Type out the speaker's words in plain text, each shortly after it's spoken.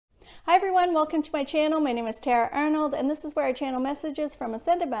Hi everyone, welcome to my channel. My name is Tara Arnold, and this is where I channel messages from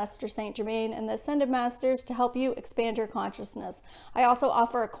Ascended Master Saint Germain and the Ascended Masters to help you expand your consciousness. I also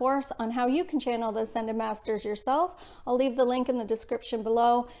offer a course on how you can channel the Ascended Masters yourself. I'll leave the link in the description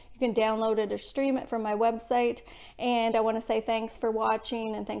below. You can download it or stream it from my website. And I want to say thanks for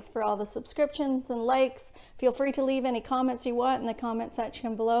watching and thanks for all the subscriptions and likes. Feel free to leave any comments you want in the comment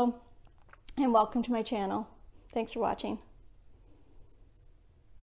section below. And welcome to my channel. Thanks for watching.